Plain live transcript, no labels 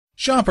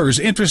Shoppers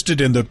interested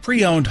in the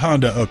pre-owned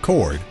Honda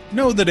Accord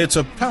know that it's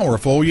a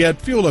powerful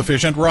yet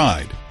fuel-efficient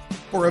ride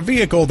for a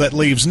vehicle that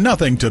leaves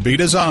nothing to be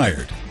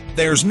desired.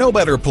 There's no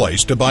better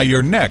place to buy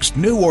your next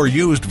new or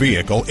used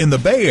vehicle in the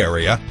Bay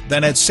Area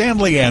than at San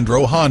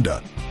Leandro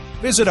Honda.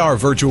 Visit our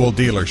virtual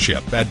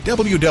dealership at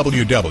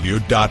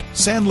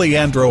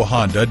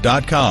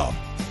www.sanleandrohonda.com.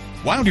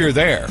 While you're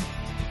there,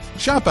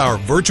 shop our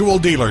virtual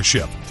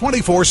dealership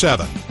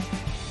 24/7.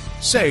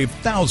 Save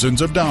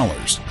thousands of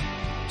dollars.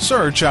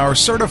 Search our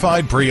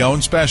certified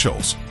pre-owned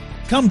specials.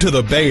 Come to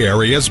the Bay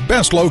Area's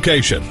best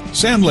location,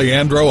 San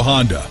Leandro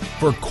Honda,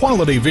 for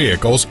quality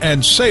vehicles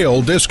and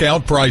sale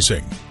discount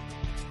pricing.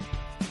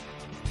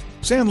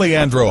 San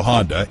Leandro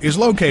Honda is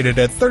located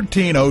at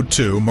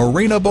 1302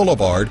 Marina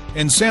Boulevard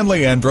in San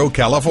Leandro,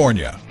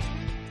 California.